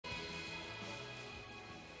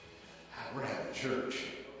we're having church.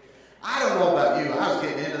 I don't know about you. I was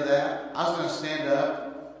getting into that. I was going to stand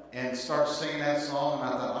up and start singing that song, and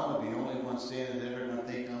I thought, I'm going to be the only one standing there. They're going to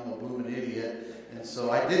think I'm a blooming idiot. And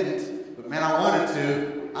so I didn't. But, man, I wanted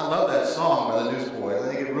to. I love that song by the Newsboys.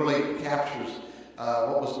 I think it really captures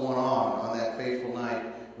what was going on that fateful night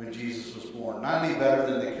when Jesus was born. Not any better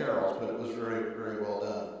than the carols, but it was very, very well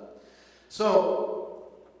done. So,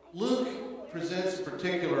 Luke presents a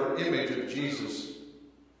particular image of Jesus.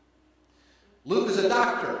 Luke is a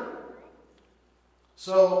doctor.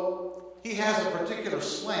 So, he has a particular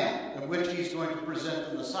slant in which he's going to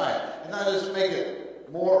present the Messiah. And that doesn't make it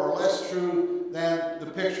more or less true than the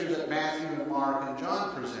picture that Matthew and Mark and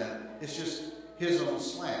John present. It's just his own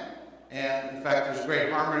slant. And, in fact, there's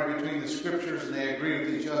great harmony between the scriptures, and they agree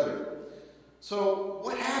with each other. So,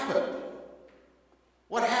 what happened?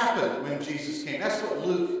 What happened when Jesus came? That's what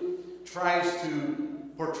Luke tries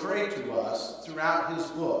to portray to us throughout his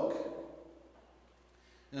book.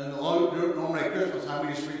 And normally at Christmas time,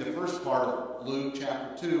 we just read the first part of Luke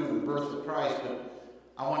chapter 2 and the birth of Christ, but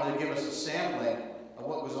I wanted to give us a sampling of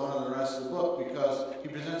what goes on in the rest of the book because he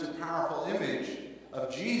presents a powerful image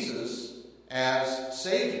of Jesus as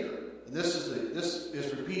Savior. And this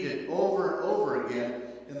is repeated over and over again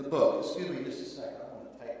in the book. Excuse me just a second. I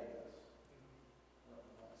want to tighten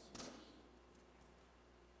this.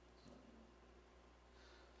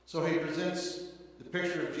 So he presents the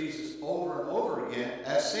picture of Jesus over and over again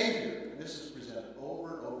as Savior. And this is presented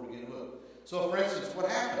over and over again. So, for instance, what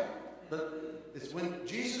happened? It's when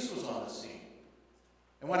Jesus was on the scene.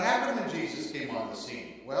 And what happened when Jesus came on the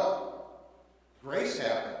scene? Well, grace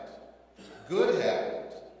happened. Good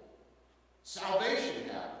happened. Salvation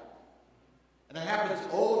happened. And it happens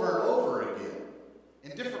over and over again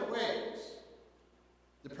in different ways.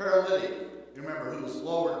 The paralytic, you remember, who was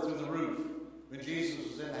lowered through the roof when Jesus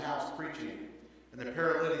was in the house preaching. And the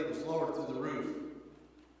paralytic was lowered through the roof.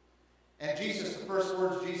 And Jesus, the first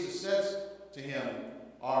words Jesus says to him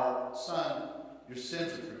are, "Son, your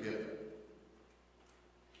sins are forgiven."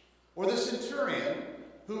 Or the centurion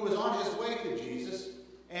who was on his way to Jesus,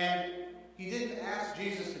 and he didn't ask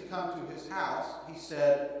Jesus to come to his house. He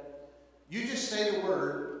said, "You just say the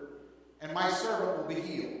word, and my servant will be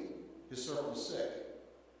healed." His servant was sick.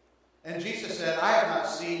 And Jesus said, "I have not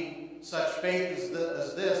seen such faith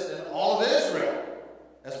as this in all of Israel,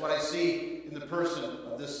 as what I see in the person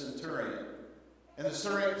of this centurion." And the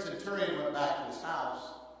centurion went back to his house,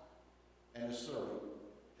 and his servant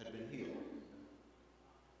had been healed.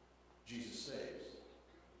 Jesus saves.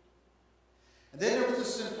 And then there was a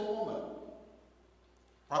sinful woman,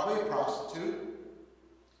 probably a prostitute,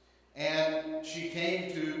 and she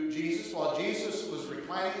came to Jesus while Jesus was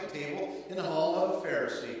reclining at the table in the home of a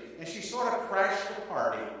Pharisee. And she sort of crashed the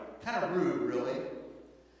party. Kind of rude, really.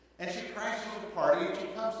 And she crashes the party, and she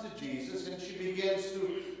comes to Jesus, and she begins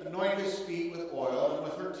to anoint his feet with oil and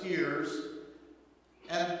with her tears.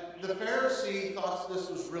 And the Pharisee thought this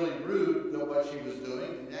was really rude, though what she was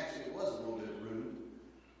doing, and actually it was a little bit rude.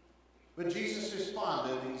 But Jesus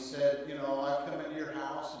responded, and he said, I've come into your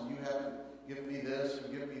house, and you haven't given me this, or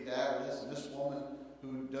given me that, or this, and this woman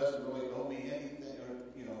who doesn't really owe me anything,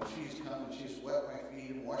 or, she's come and she's wet my feet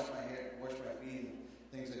and washed my hair, washed my feet, and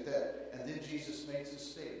things like that. And then Jesus makes a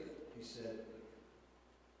statement. He said,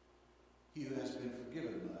 "He who has been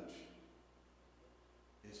forgiven much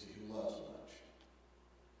is he who loves much."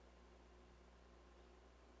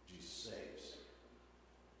 Jesus saves.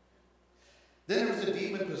 Then there was a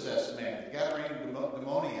demon-possessed man, a Gadarene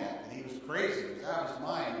demoniac, and he was crazy. He was out of his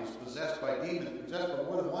mind. He was possessed by demons, possessed by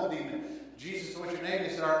more than one demon. Jesus said, "What's your name?" He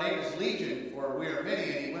said, "Our name is Legion, for we are many."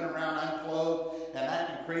 And he went around unclothed and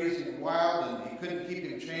acting crazy and wild, and he couldn't keep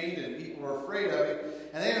him chained, and people were afraid of him.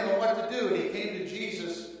 And they didn't know what to do. And he came to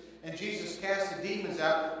Jesus, and Jesus cast the demons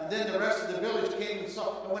out. And then the rest of the village came and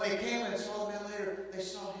saw. And when they came and saw the man later, they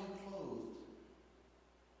saw him clothed,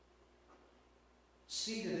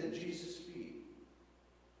 seated at Jesus' feet,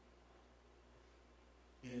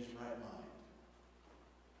 in his right mind.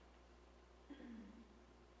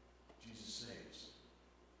 Jesus saves.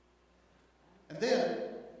 And then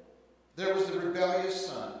there was the rebellious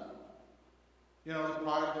son. The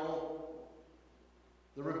prodigal,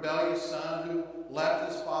 the rebellious son who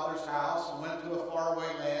left his father's house and went to a faraway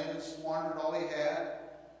land and squandered all he had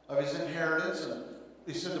of his inheritance. And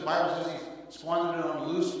he said, the Bible says he squandered it on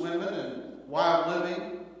loose women and wild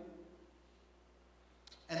living.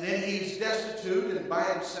 And then he's destitute and by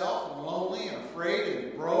himself and lonely and afraid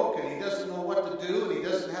and broke, and he doesn't know what to do, and he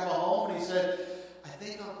doesn't have a home. And he said, "I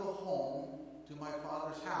think I'll go home to my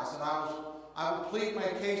father's house." And I would plead my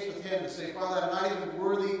case with him to say, "Father, I'm not even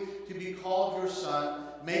worthy to be called your son.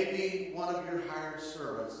 make me one of your hired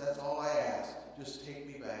servants. That's all I ask. Just take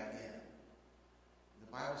me back in.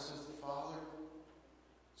 The Bible says the father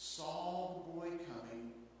saw the boy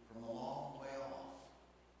coming from a long way off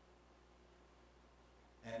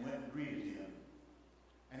and went and greeted him.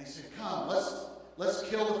 And he said, come, let's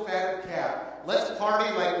kill the fatted calf. Let's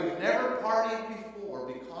party like we've never partied before,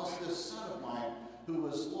 because this son of mine who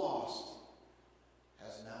was lost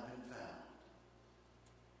has now been found.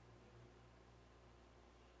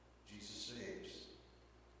 Jesus saves.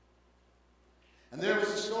 And there was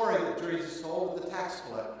a story that Jesus told of the tax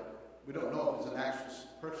collector. We don't know if it's an actual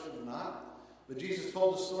person or not, but Jesus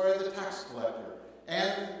told the story of the tax collector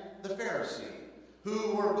and the Pharisee,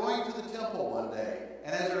 who were going to the temple one day.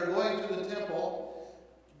 And as they were going to the temple,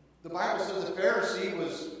 the Bible says the Pharisee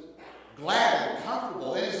was glad and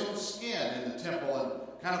comfortable in his own skin in the temple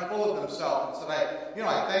and kind of full of himself and said,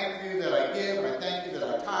 I thank you that I give, and I thank you that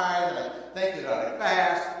I tithe, and I thank you that I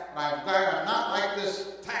fast, and I'm glad I'm not like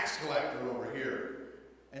this tax collector over here.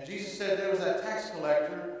 And Jesus said there was that tax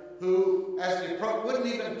collector who, as they approached, wouldn't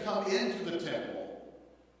even come into the temple,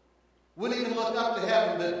 wouldn't even look up to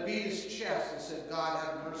heaven, but beat his chest and said, God,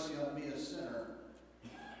 have mercy on me, a sinner.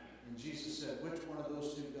 And Jesus said, which one of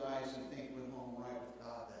those two guys do you think went home right with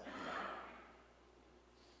God that day?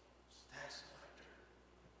 It's the tax collector.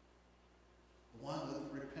 The one with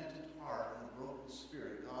a repentant heart and a broken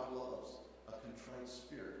spirit. God loves a contrite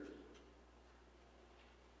spirit.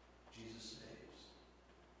 Jesus saves.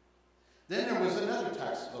 Then there was another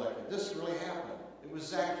tax collector. This really happened. It was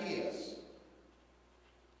Zacchaeus.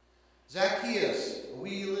 Zacchaeus,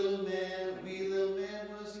 wee little man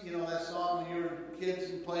was he? You know that song when you were kids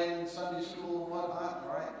and playing in Sunday school and whatnot?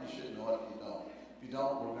 All right, you should know it if you don't. If you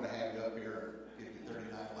don't, we're going to have you up here and give you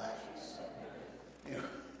 39 lashes.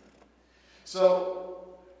 So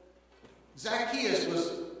Zacchaeus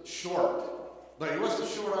was short, but he wasn't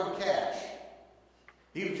short on cash.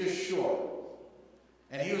 He was just short.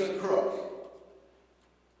 And he was a crook.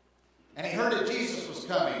 And he heard that Jesus was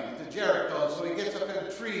coming to Jericho, so he gets up in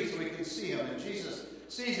a tree so he can see him. And Jesus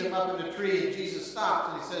sees him up in the tree, and Jesus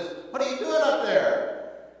stops and he says, what are you doing up there?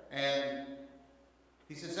 And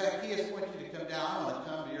he says, Zacchaeus, I want you to come down. I want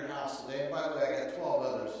to come to your house today. And by the way, I got 12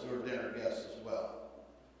 others who are dinner guests as well.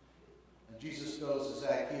 And Jesus goes to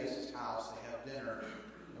Zacchaeus' house. They have dinner.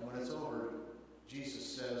 And when it's over, Jesus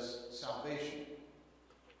says, salvation.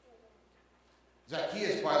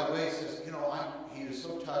 Zacchaeus, by the way, says, he was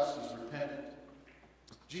so touched, he's repentant.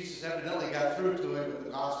 Jesus evidently got through to him with the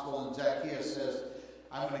gospel, and Zacchaeus says,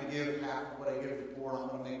 I'm going to give half of what I give to the poor. I'm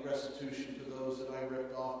going to make restitution to those that I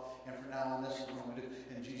ripped off, and from now on, this is what I'm going to do.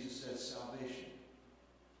 And Jesus says, salvation.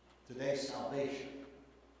 Today, salvation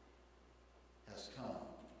has come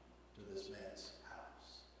to this man's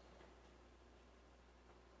house.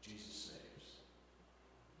 Jesus saves.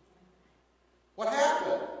 What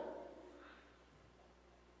happened?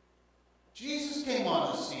 Jesus came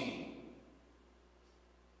on the scene.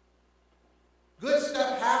 Good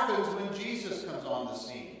stuff happens when Jesus comes on the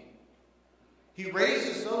scene. He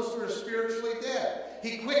raises those who are spiritually dead.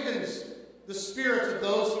 He quickens the spirits of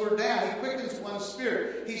those who are down. He quickens one's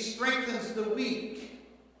spirit. He strengthens the weak.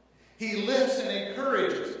 He lifts and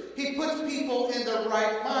encourages. He puts people in their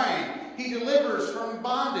right mind. He delivers from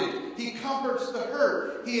bondage. He comforts the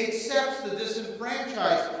hurt. He accepts the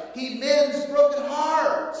disenfranchised. He mends broken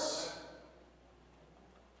hearts.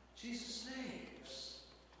 Jesus saves.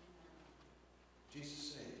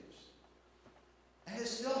 Jesus saves. And it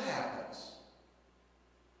still happens.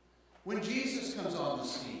 When Jesus comes on the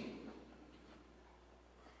scene,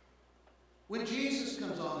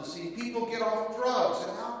 people get off drugs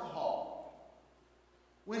and alcohol.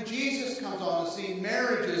 When Jesus comes on the scene,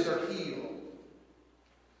 marriages are healed.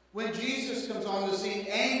 When Jesus comes on the scene,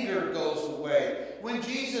 anger goes away. When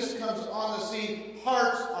Jesus comes on the scene,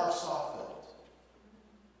 hearts are softened.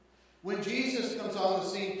 When Jesus comes on the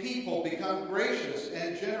scene, people become gracious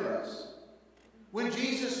and generous. When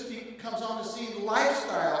Jesus comes on the scene,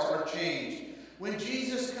 lifestyles are changed. When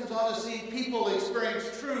Jesus comes on the scene, people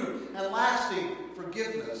experience true and lasting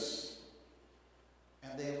forgiveness.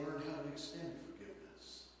 And they learn how to extend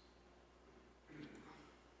forgiveness.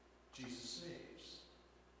 Jesus saves.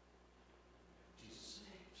 Jesus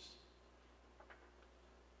saves.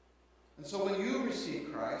 And so when you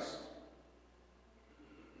receive Christ,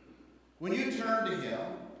 when you turn to Him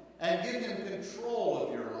and give Him control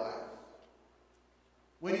of your life,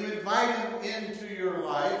 when you invite Him into your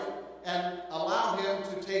life and allow Him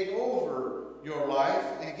to take over your life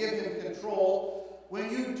and give Him control,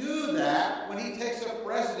 when you do that, when He takes up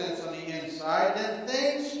residence on the inside, then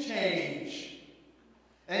things change.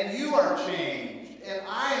 And you are changed, and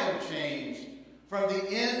I am changed from the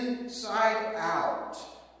inside out,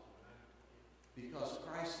 because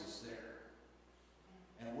Christ is there.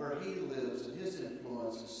 And where he lives and his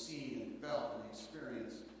influence is seen and felt and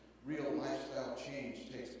experienced, real lifestyle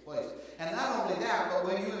change takes place. And not only that, but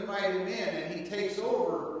when you invite him in and he takes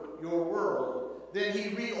over your world, then he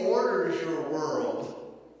reorders your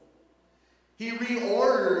world. He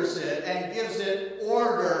reorders it and gives it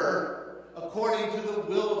order according to the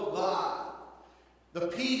will of God. The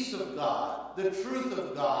peace of God, the truth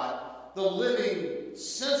of God, the living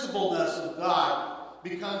sensibleness of God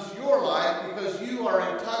becomes your life because you are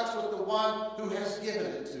in touch with the one who has given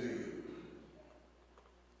it to you.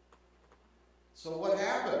 So what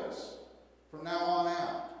happens from now on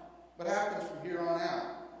out? What happens from here on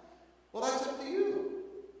out? Well, that's up to you.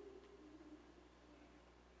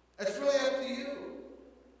 It's really up to you.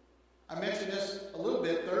 I mentioned this a little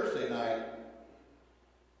bit Thursday night.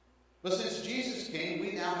 But since Jesus came,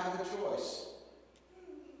 we now have a choice.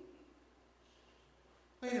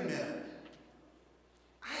 Wait a minute.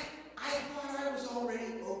 I thought I was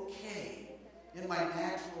already okay in my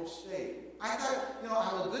natural state. I thought,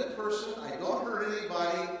 I'm a good person. I don't hurt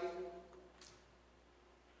anybody.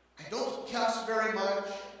 I don't cuss very much.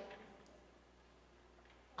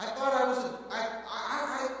 I thought I thought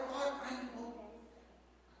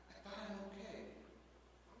I'm okay.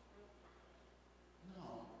 No,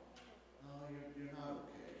 you're not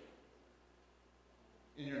okay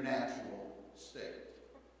in your natural state.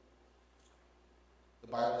 The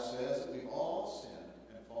Bible says that we've all sinned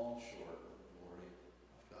and fallen short of the glory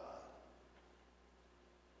of God.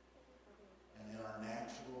 And in our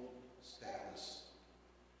natural status,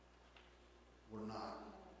 we're not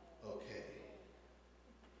okay.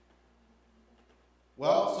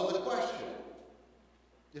 Well, so the question,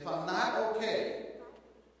 if I'm not okay,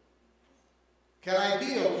 can I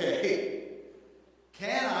be okay?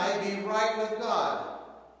 Can I be right with God?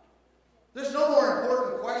 There's no more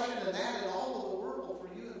important question than that in all of the world for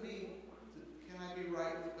you and me. Can I be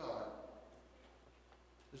right with God?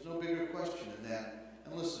 There's no bigger question than that.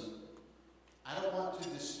 And listen, I don't want to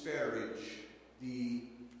disparage the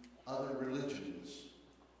other religions,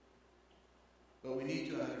 but we need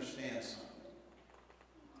to understand something.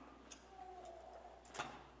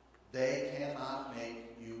 They cannot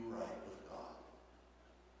make you right with God.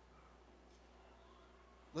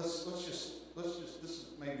 Let's just this is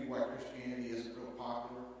maybe why Christianity isn't real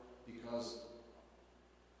popular, because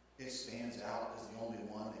it stands out as the only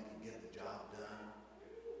one that can get the job done,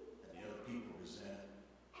 and the other people resent it.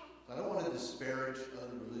 So I don't want to disparage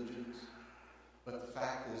other religions, but the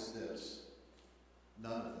fact is this: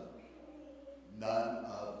 none of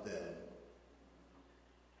them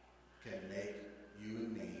can make you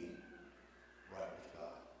and me right with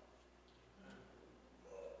God.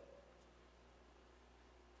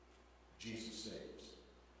 Jesus saves.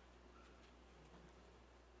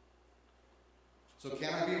 So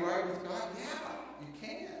can I be right with God? Yeah, you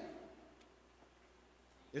can.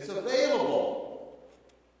 It's available.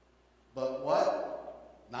 But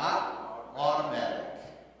what? Not automatic.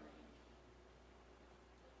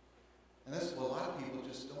 And that's what a lot of people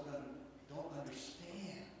just don't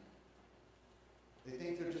understand. They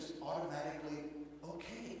think they're just automatically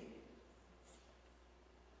okay.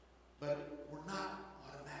 But we're not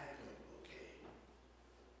automatically okay.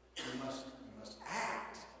 We must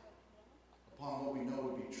act upon what we know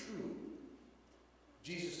to be true.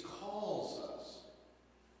 Jesus calls us.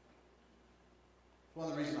 It's one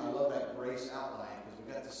of the reasons I love that grace outline, because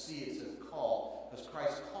we got to see it says call, because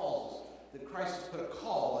Christ calls us. That Christ has put a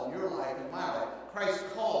call on your life and my life. Christ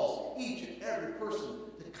calls each and every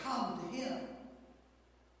person to come to him.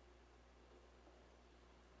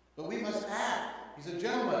 But we must act. He's a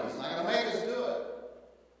gentleman. He's not going to make us do it.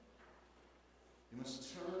 You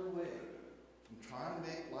must turn away from trying to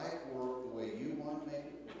make life work the way you want to make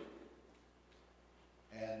it work.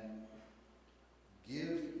 And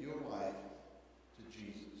give your life to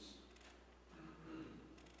Jesus.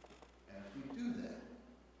 And if we do that,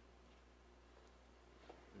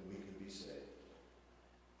 then we can be saved.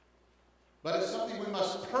 But it's something we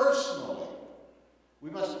must personally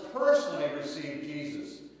receive Jesus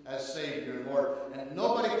as Savior and Lord. And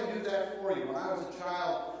nobody can do that for you. When I was a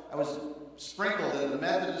child, I was sprinkled in the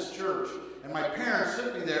Methodist church. And my parents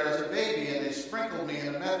took me there as a baby, and they sprinkled me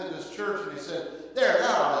in the Methodist church, and they said, there,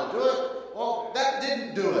 that ought to do it. Well, that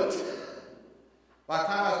didn't do it. By the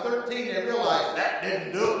time I was 13, they realized that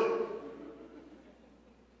didn't do it.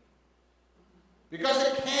 Because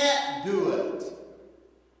it can't do it.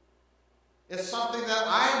 It's something that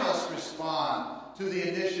I must respond to the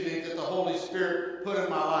initiative that the Holy Spirit put in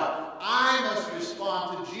my life. I must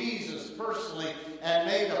respond to Jesus personally and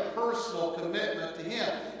make a personal commitment to Him.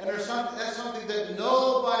 And that's something that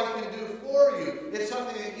nobody can do for you. It's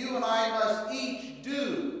something that you and I must each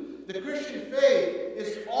do. The Christian faith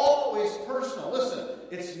is always personal. Listen,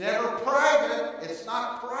 it's never private. It's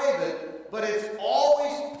not private, but it's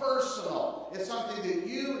always personal. It's something that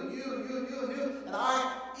you and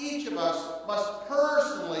I, each of us, must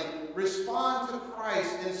personally respond to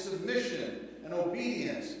Christ in submission and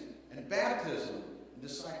obedience and baptism and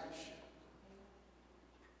discipleship.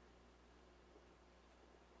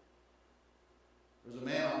 There's a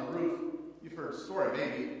man on the roof. You've heard the story,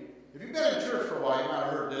 maybe. If you've been in church for a while, you might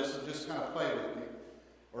have heard this, and just kind of play with me,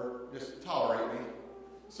 or just tolerate me.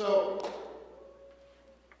 So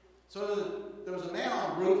there was a man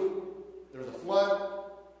on the roof. There was a flood.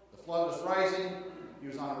 The flood was rising. He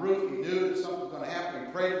was on the roof. He knew that something was going to happen.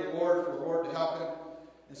 He prayed to the Lord for the Lord to help him.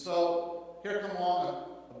 And so here come along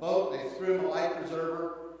a boat. They threw him a life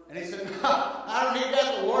preserver. And he said, I don't need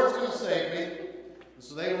that. The Lord's going to save me. And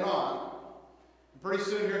so they went on. And pretty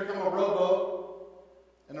soon here come a rowboat.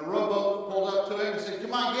 And the rowboat pulled up to him and said,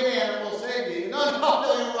 come on, get in and we'll save you. No, you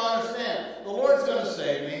don't understand. The Lord's going to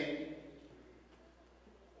save me.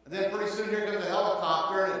 And then pretty soon here comes a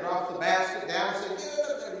helicopter and it drops the basket down and says, get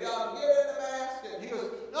in there, John, get in the basket. And he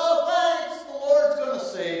goes, no thanks, the Lord's going to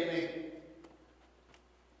save me.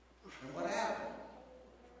 And what happened?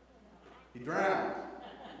 He drowned.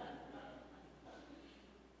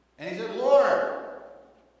 And he said, Lord,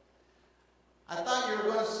 I thought you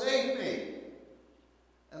were going to save me.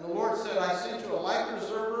 And the Lord said, I sent you a life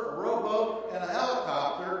preserver, a rowboat, and a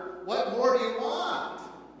helicopter. What more do you want?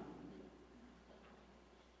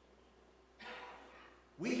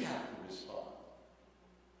 We have to respond.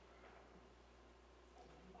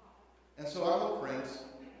 And so I hope, friends,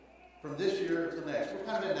 from this year to next, we're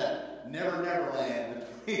kind of in that never land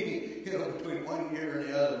between one year and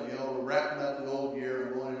the other. We're wrapping up the old year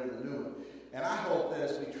and going into the new one. And I hope that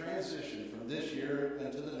as we transition from this year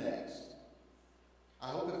into the next, I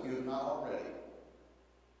hope if you have not already,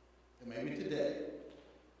 and maybe today,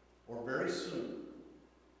 or very soon,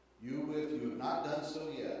 if you have not done so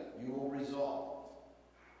yet, you will resolve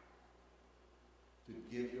to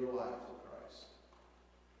give your life to Christ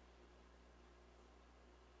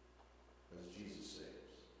as Jesus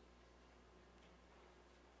saves.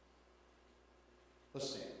 Let's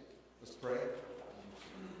stand. Let's pray.